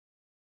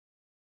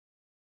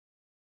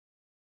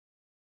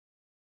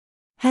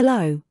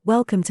Hello,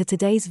 welcome to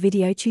today's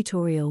video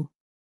tutorial.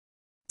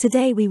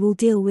 Today we will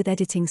deal with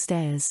editing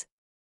stairs.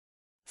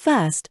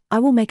 First, I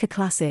will make a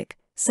classic,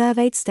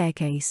 surveyed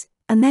staircase,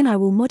 and then I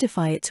will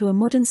modify it to a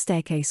modern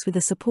staircase with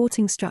a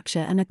supporting structure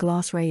and a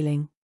glass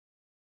railing.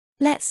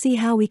 Let's see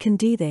how we can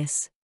do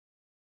this.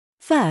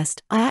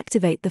 First, I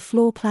activate the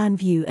floor plan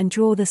view and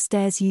draw the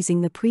stairs using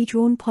the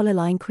pre-drawn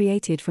polyline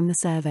created from the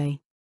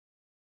survey.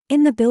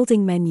 In the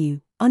building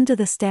menu, under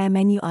the stair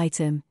menu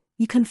item,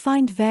 you can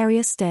find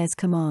various stairs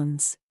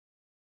commands.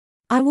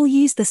 I will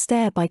use the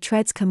stair by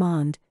treads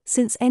command,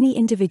 since any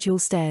individual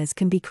stairs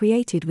can be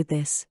created with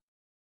this.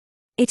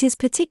 It is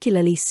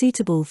particularly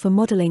suitable for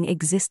modeling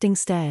existing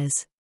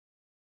stairs.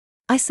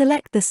 I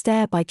select the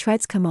stair by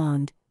treads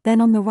command,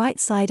 then on the right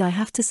side I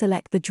have to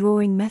select the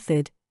drawing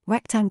method,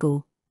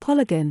 rectangle,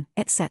 polygon,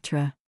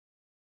 etc.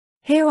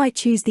 Here I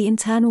choose the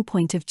internal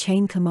point of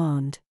chain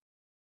command.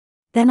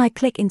 Then I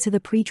click into the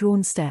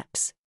pre-drawn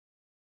steps.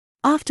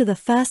 After the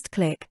first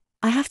click,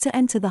 I have to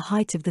enter the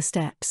height of the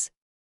steps.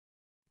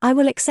 I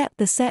will accept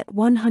the set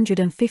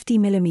 150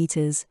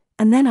 mm,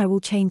 and then I will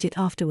change it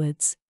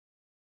afterwards.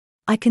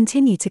 I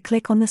continue to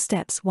click on the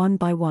steps one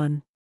by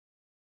one.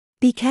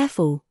 Be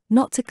careful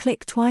not to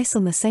click twice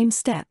on the same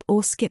step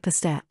or skip a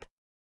step.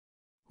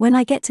 When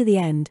I get to the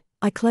end,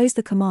 I close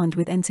the command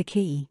with Enter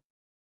key.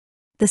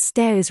 The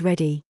stair is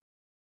ready.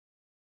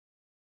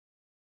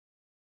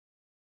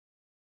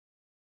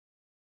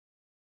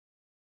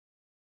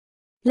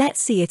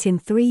 Let's see it in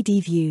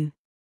 3D view.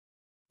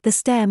 The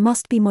stair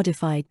must be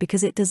modified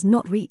because it does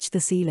not reach the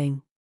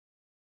ceiling.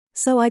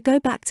 So I go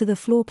back to the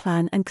floor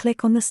plan and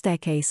click on the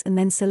staircase and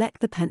then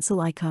select the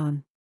pencil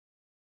icon.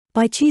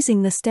 By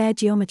choosing the stair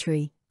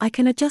geometry, I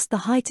can adjust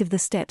the height of the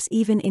steps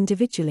even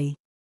individually.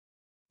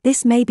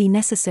 This may be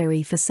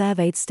necessary for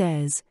surveyed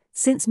stairs,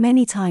 since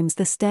many times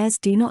the stairs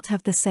do not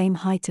have the same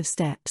height of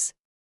steps.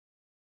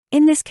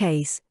 In this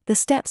case, the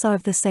steps are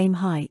of the same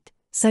height,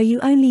 so you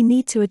only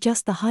need to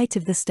adjust the height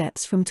of the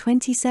steps from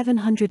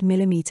 2700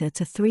 mm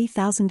to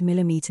 3000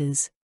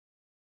 mm.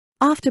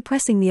 After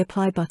pressing the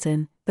Apply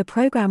button, the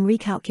program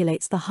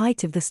recalculates the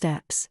height of the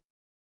steps.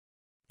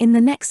 In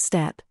the next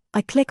step,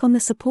 I click on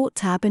the Support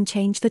tab and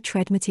change the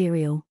tread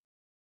material.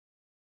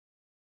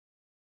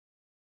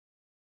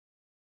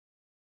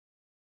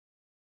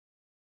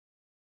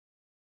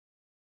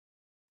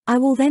 I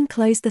will then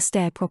close the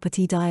stair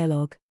property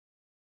dialog.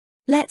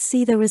 Let's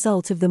see the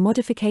result of the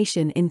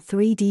modification in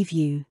 3D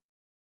view.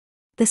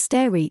 The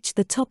stair reached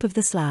the top of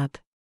the slab.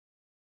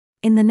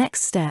 In the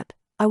next step,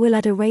 I will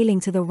add a railing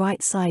to the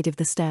right side of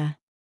the stair.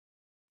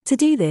 To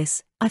do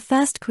this, I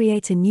first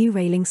create a new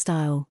railing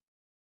style.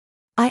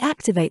 I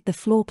activate the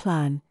floor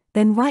plan,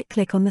 then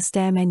right-click on the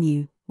stair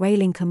menu,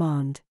 Railing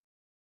command.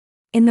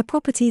 In the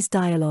Properties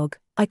dialog,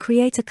 I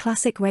create a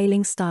classic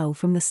railing style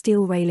from the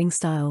steel railing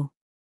style.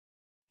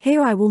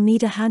 Here I will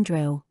need a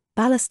handrail,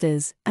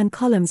 balusters, and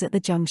columns at the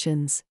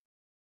junctions.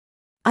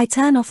 I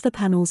turn off the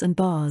panels and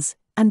bars,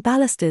 and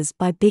balusters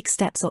by big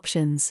steps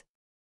options.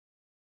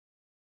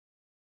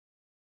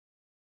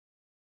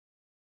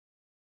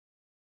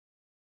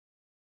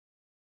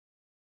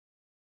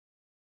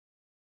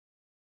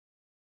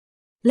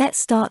 Let's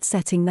start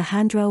setting the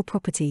handrail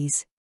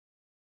properties.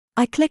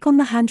 I click on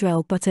the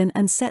handrail button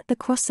and set the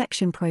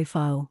cross-section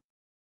profile.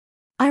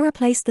 I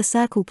replace the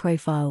circle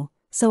profile,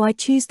 so I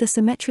choose the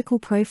symmetrical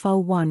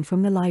profile 1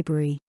 from the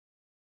library.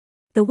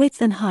 The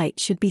width and height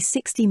should be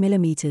 60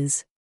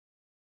 mm.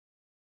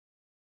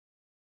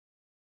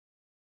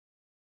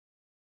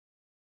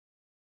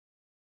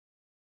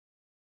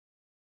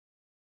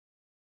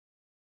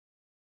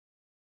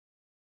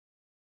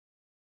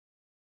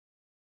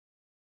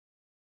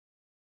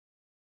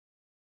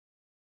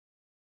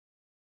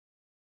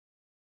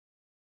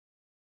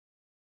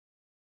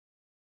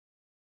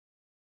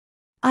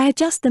 I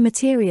adjust the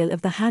material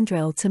of the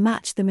handrail to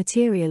match the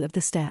material of the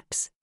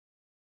steps.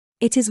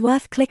 It is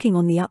worth clicking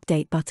on the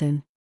Update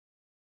button.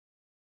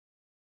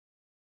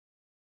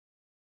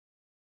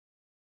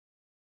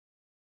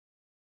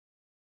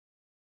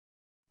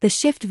 The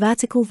shift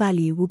vertical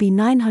value will be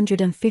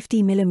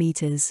 950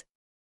 mm.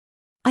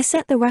 I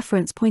set the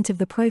reference point of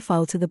the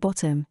profile to the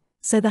bottom,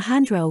 so the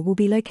handrail will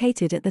be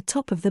located at the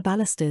top of the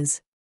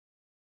balusters.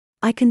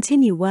 I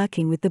continue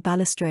working with the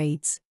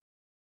balustrades.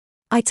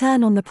 I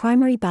turn on the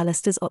primary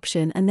balusters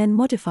option and then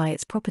modify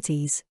its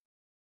properties.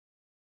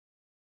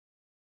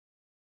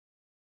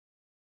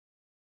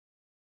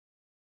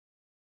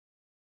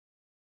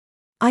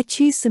 I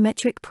choose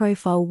Symmetric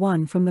Profile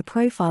 1 from the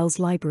Profiles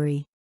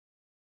library.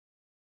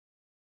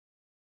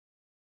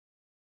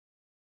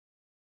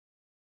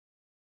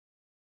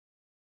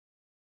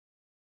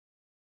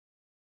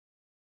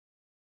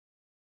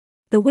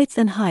 The width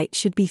and height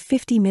should be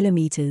 50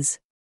 mm.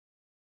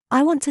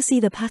 I want to see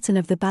the pattern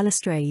of the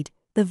balustrade,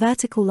 the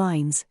vertical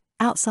lines,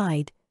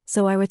 outside,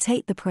 so I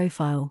rotate the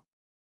profile.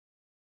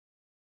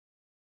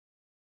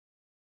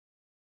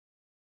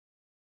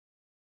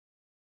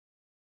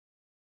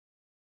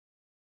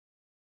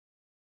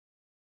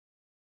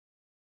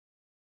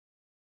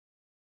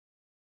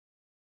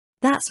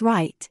 That's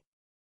right.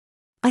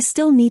 I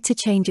still need to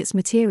change its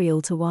material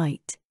to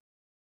white.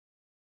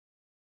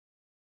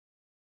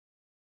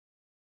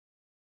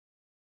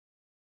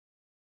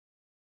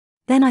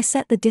 Then I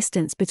set the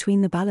distance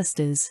between the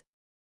balusters.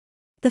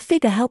 The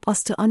figure helps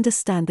us to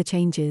understand the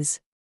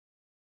changes.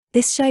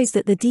 This shows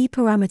that the D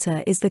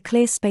parameter is the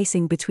clear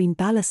spacing between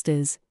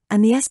balusters,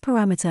 and the S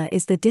parameter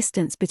is the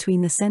distance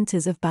between the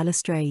centers of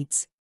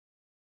balustrades.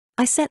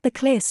 I set the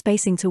clear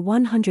spacing to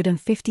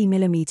 150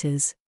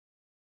 mm.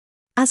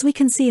 As we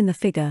can see in the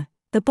figure,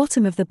 the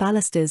bottom of the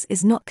balusters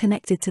is not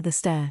connected to the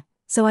stair,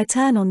 so I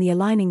turn on the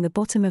aligning the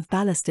bottom of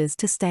balusters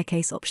to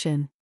staircase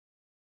option.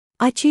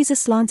 I choose a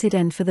slanted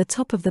end for the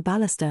top of the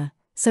baluster,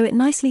 so it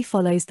nicely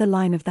follows the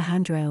line of the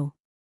handrail.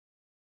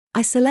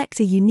 I select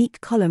a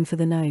unique column for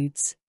the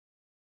nodes.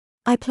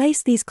 I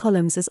place these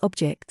columns as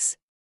objects.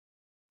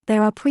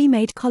 There are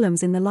pre-made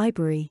columns in the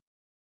library.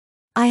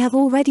 I have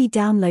already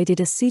downloaded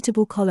a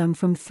suitable column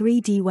from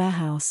 3D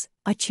Warehouse.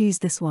 I choose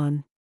this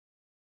one.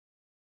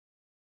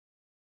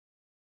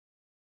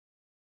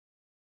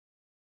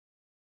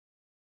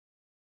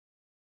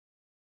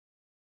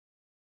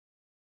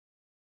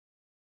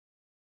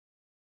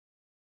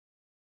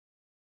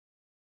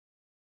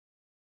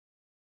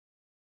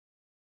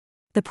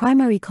 The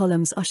primary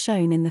columns are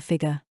shown in the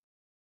figure.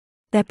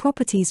 Their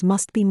properties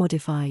must be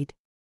modified.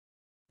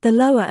 The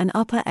lower and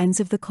upper ends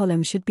of the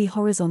column should be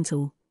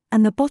horizontal,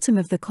 and the bottom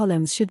of the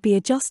columns should be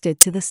adjusted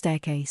to the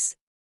staircase.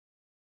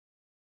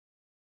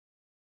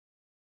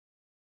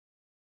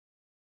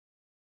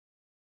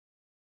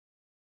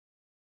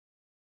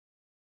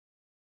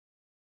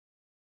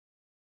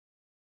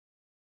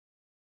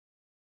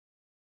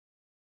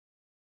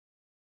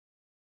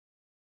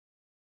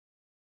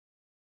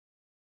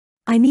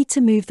 I need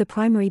to move the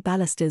primary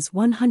balusters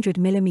 100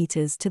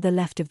 mm to the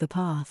left of the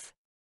path.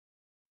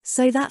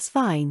 So that's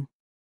fine.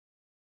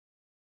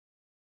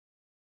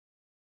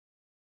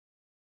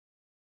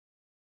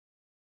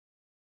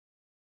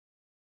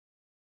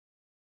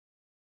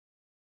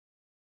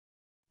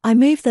 I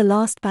move the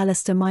last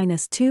baluster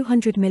minus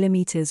 200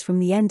 mm from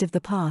the end of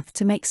the path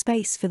to make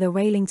space for the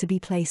railing to be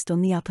placed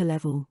on the upper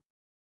level.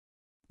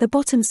 The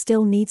bottom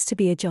still needs to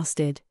be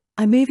adjusted.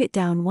 I move it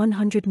down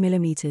 100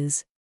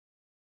 mm.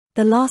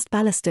 The last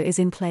baluster is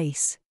in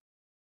place.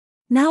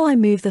 Now I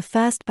move the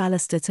first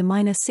baluster to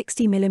minus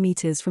 60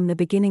 mm from the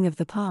beginning of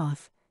the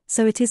path,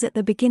 so it is at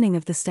the beginning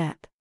of the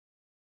step.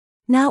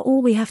 Now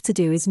all we have to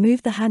do is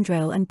move the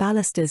handrail and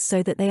balusters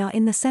so that they are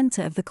in the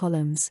center of the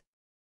columns.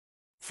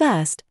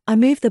 First, I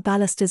move the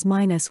balusters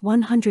minus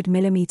 100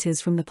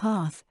 mm from the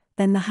path,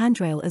 then the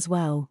handrail as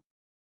well.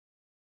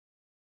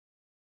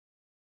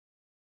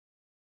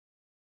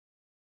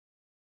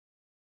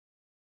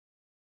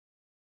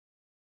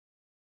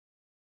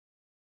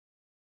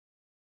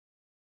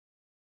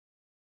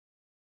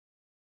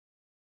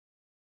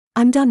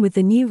 I'm done with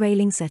the new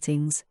railing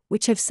settings,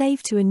 which I've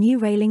saved to a new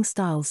railing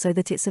style so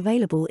that it's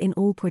available in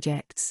all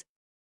projects.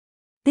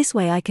 This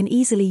way I can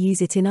easily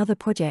use it in other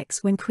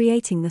projects when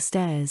creating the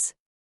stairs.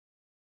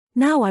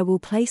 Now I will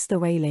place the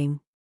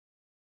railing.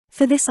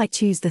 For this I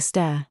choose the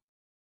stair.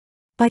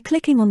 By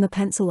clicking on the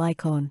pencil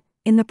icon,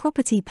 in the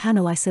property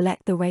panel I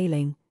select the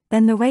railing,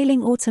 then the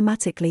railing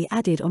automatically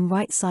added on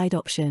right side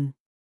option.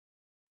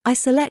 I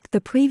select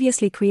the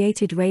previously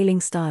created railing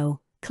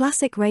style,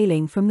 classic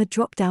railing from the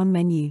drop-down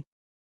menu.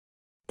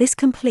 This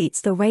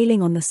completes the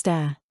railing on the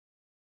stair.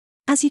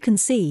 As you can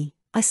see,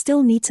 I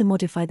still need to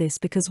modify this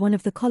because one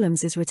of the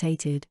columns is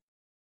rotated.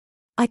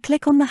 I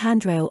click on the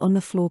handrail on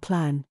the floor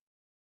plan.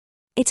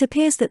 It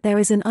appears that there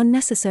is an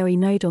unnecessary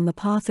node on the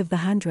path of the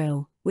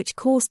handrail, which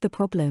caused the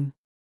problem.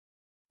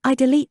 I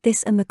delete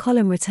this and the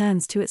column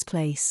returns to its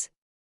place.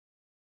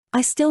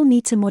 I still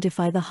need to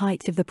modify the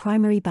height of the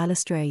primary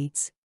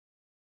balustrades.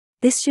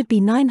 This should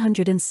be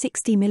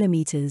 960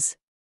 mm.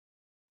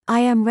 I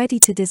am ready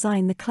to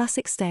design the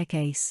classic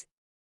staircase.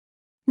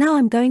 Now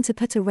I'm going to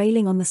put a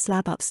railing on the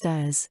slab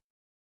upstairs.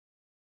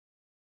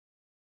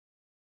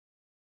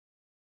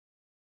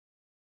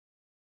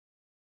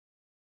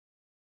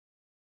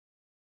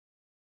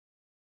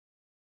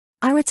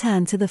 I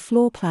return to the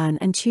floor plan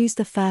and choose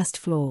the first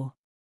floor.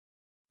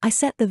 I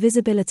set the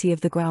visibility of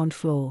the ground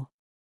floor.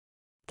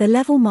 The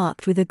level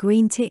marked with a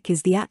green tick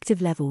is the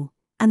active level,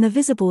 and the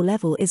visible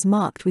level is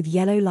marked with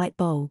yellow light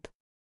bulb.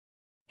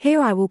 Here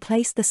I will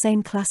place the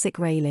same classic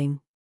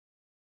railing.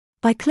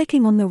 By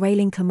clicking on the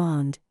railing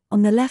command,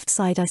 on the left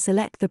side I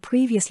select the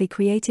previously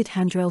created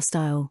handrail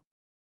style.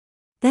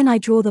 Then I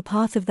draw the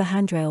path of the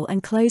handrail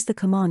and close the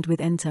command with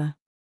Enter.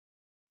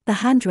 The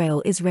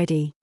handrail is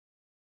ready.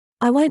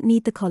 I won't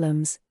need the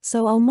columns,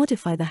 so I'll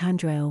modify the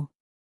handrail.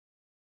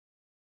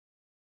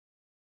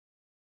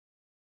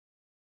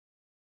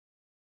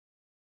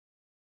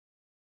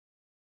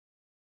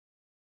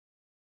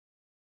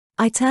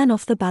 I turn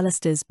off the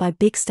balusters by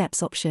big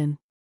steps option.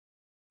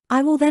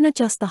 I will then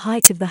adjust the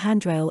height of the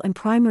handrail and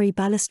primary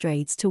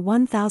balustrades to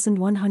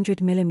 1100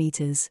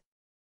 mm.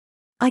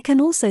 I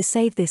can also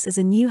save this as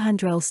a new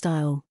handrail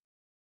style.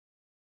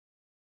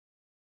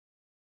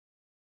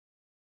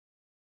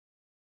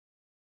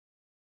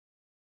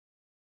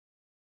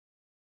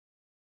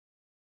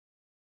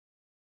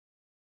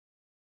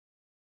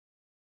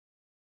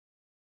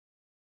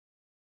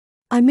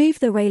 I move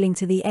the railing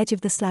to the edge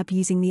of the slab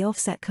using the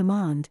offset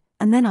command,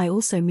 and then I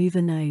also move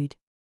a node.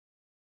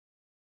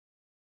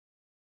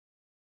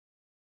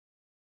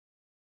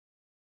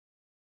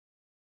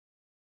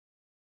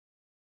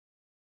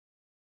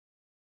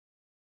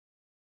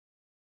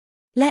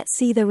 Let's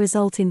see the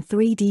result in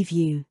 3D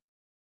view.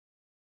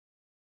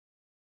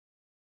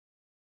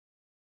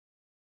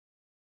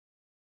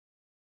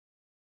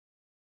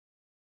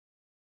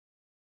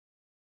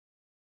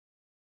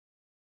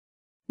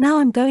 Now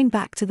I'm going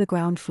back to the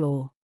ground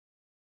floor.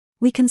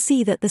 We can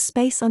see that the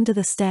space under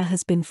the stair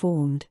has been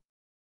formed.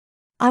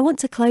 I want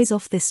to close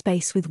off this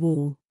space with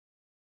wall.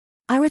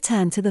 I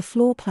return to the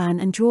floor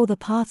plan and draw the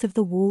path of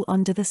the wall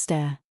under the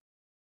stair.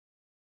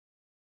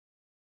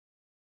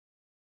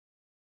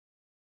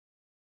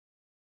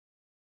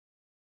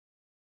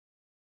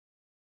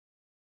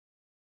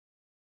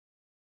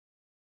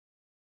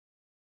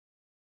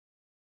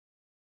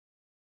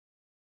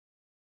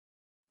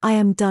 I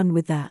am done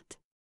with that.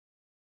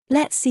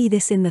 Let's see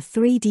this in the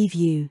 3D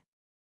view.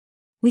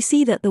 We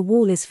see that the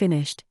wall is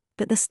finished,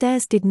 but the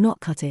stairs did not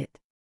cut it.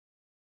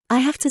 I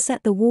have to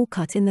set the wall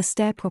cut in the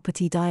stair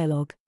property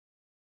dialog.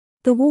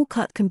 The wall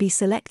cut can be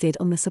selected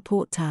on the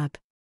support tab.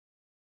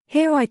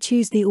 Here I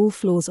choose the all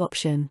floors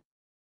option.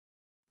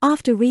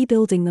 After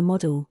rebuilding the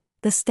model,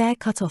 the stair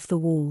cut off the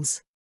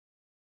walls.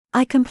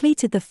 I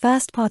completed the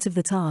first part of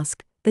the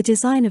task, the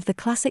design of the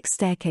classic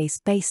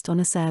staircase based on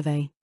a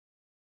survey.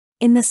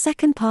 In the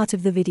second part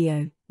of the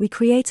video, we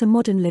create a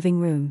modern living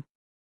room.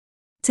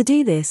 To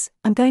do this,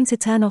 I'm going to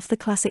turn off the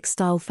classic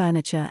style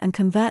furniture and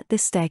convert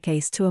this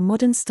staircase to a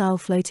modern style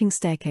floating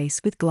staircase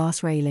with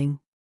glass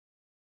railing.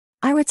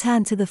 I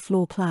return to the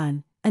floor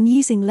plan, and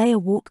using layer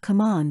walk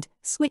command,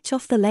 switch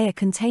off the layer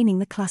containing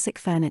the classic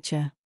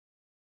furniture.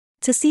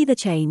 To see the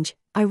change,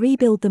 I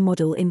rebuild the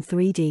model in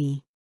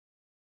 3D.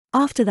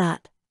 After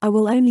that, I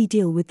will only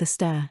deal with the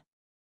stair.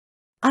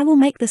 I will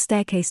make the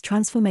staircase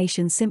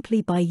transformation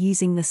simply by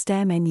using the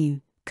stair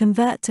menu,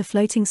 convert to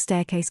floating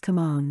staircase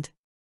command.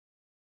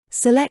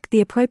 Select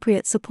the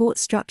appropriate support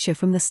structure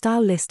from the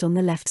style list on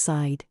the left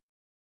side.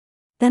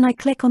 Then I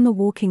click on the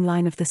walking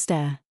line of the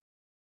stair.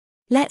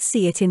 Let's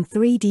see it in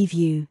 3D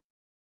view.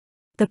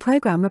 The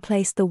program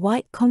replaced the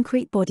white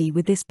concrete body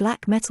with this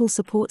black metal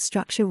support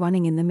structure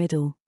running in the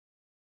middle.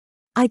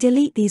 I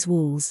delete these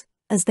walls,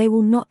 as they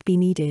will not be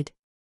needed.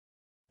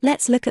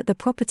 Let's look at the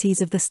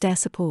properties of the stair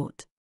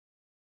support.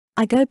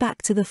 I go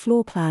back to the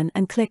floor plan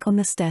and click on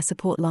the stair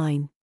support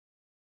line.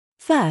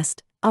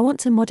 First, I want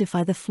to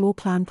modify the floor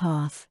plan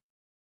path.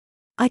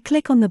 I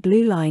click on the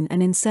blue line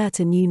and insert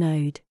a new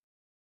node.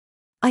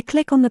 I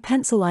click on the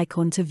pencil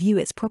icon to view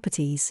its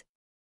properties.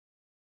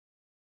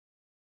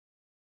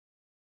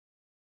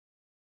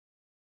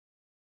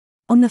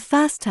 On the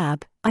first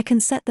tab, I can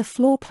set the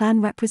floor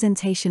plan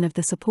representation of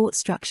the support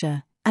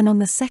structure, and on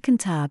the second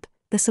tab,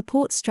 the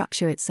support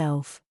structure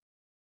itself.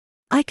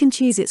 I can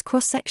choose its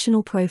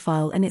cross-sectional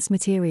profile and its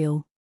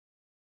material.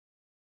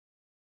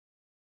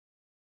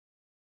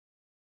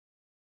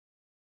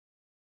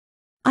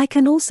 I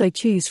can also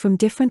choose from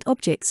different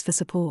objects for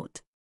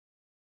support.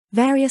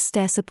 Various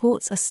stair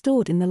supports are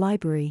stored in the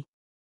library.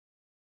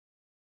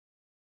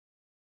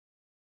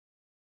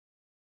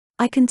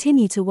 I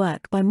continue to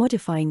work by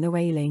modifying the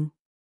railing.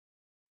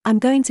 I'm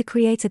going to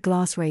create a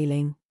glass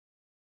railing.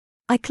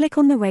 I click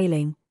on the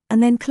railing,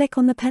 and then click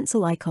on the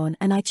pencil icon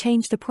and I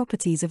change the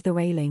properties of the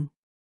railing.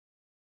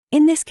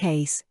 In this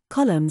case,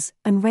 columns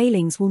and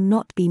railings will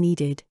not be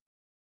needed.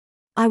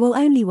 I will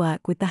only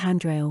work with the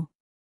handrail.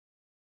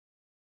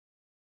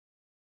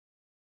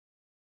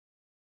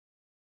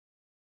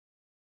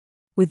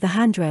 With the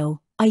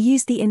handrail, I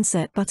use the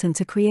insert button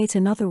to create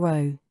another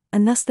row,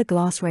 and thus the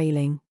glass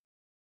railing.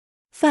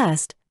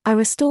 First, I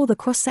restore the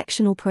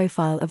cross-sectional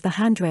profile of the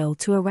handrail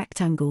to a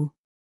rectangle.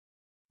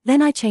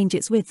 Then I change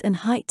its width and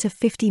height to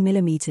 50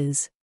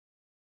 mm.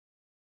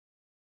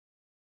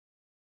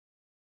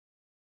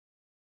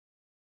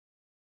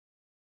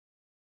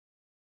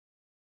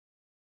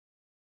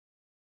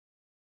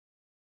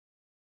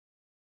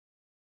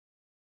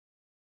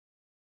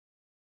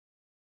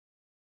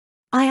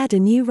 I add a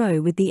new row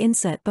with the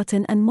insert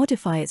button and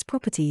modify its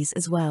properties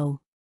as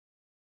well.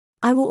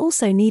 I will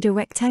also need a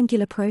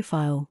rectangular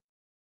profile.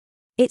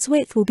 Its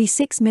width will be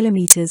 6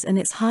 mm and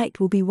its height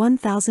will be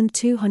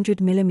 1200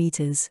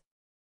 mm.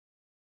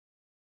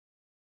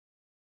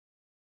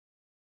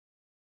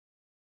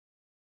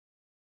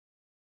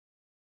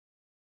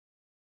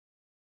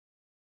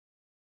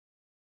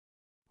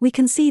 We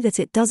can see that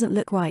it doesn't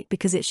look right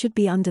because it should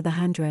be under the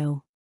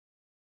handrail.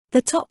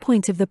 The top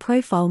point of the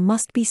profile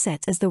must be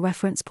set as the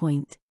reference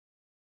point.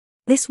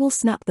 This will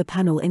snap the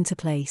panel into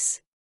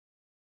place.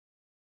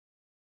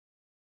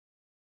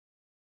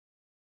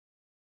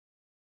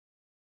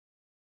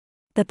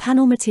 The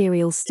panel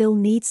material still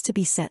needs to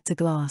be set to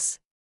glass.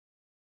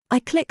 I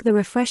click the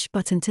refresh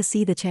button to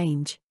see the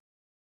change.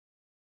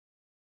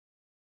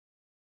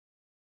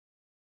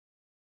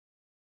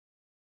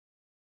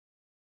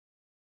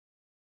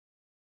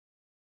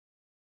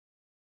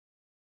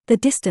 The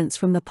distance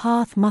from the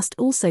path must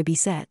also be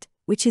set,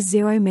 which is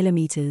 0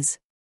 mm.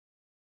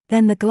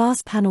 Then the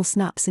glass panel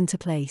snaps into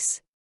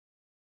place.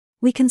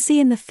 We can see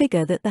in the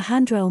figure that the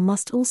handrail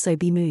must also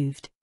be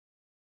moved.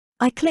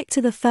 I click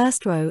to the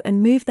first row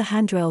and move the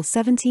handrail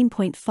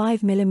 17.5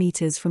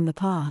 mm from the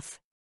path.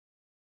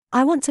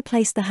 I want to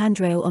place the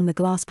handrail on the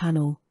glass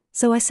panel,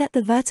 so I set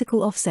the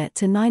vertical offset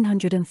to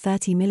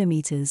 930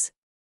 mm.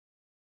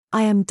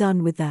 I am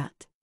done with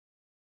that.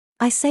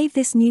 I save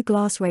this new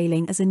glass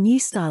railing as a new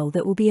style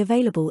that will be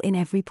available in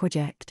every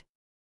project.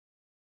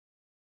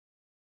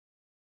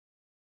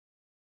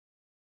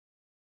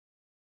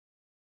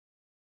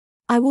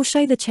 I will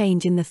show the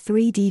change in the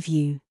 3D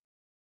view.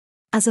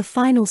 As a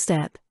final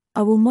step,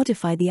 I will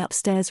modify the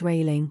upstairs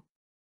railing.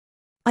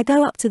 I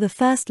go up to the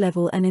first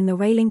level and in the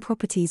Railing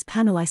Properties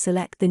panel I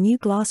select the new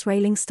glass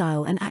railing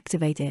style and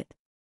activate it.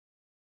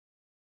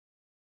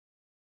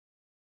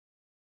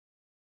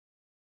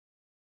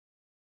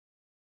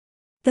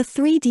 The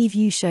 3D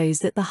view shows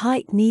that the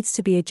height needs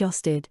to be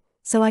adjusted,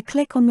 so I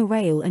click on the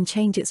rail and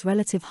change its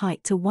relative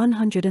height to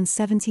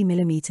 170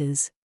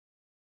 mm.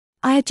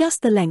 I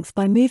adjust the length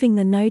by moving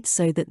the nodes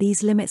so that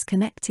these limits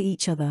connect to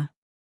each other.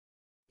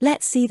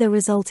 Let's see the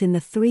result in the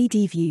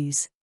 3D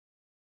views.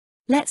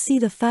 Let's see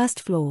the first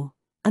floor,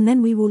 and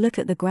then we will look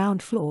at the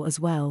ground floor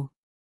as well.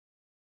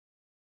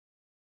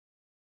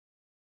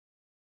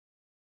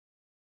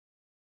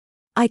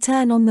 I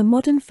turn on the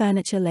modern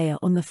furniture layer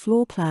on the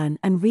floor plan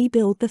and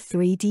rebuild the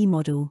 3D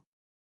model.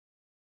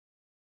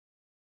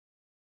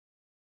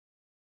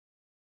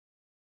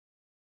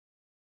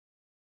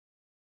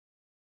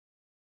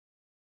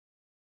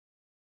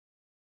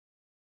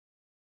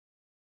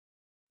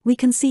 We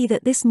can see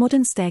that this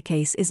modern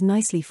staircase is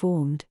nicely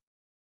formed.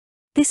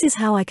 This is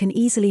how I can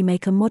easily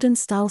make a modern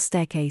style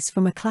staircase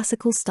from a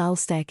classical style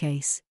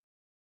staircase.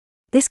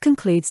 This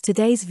concludes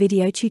today's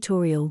video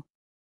tutorial.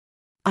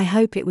 I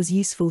hope it was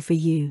useful for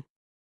you.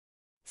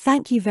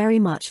 Thank you very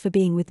much for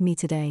being with me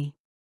today.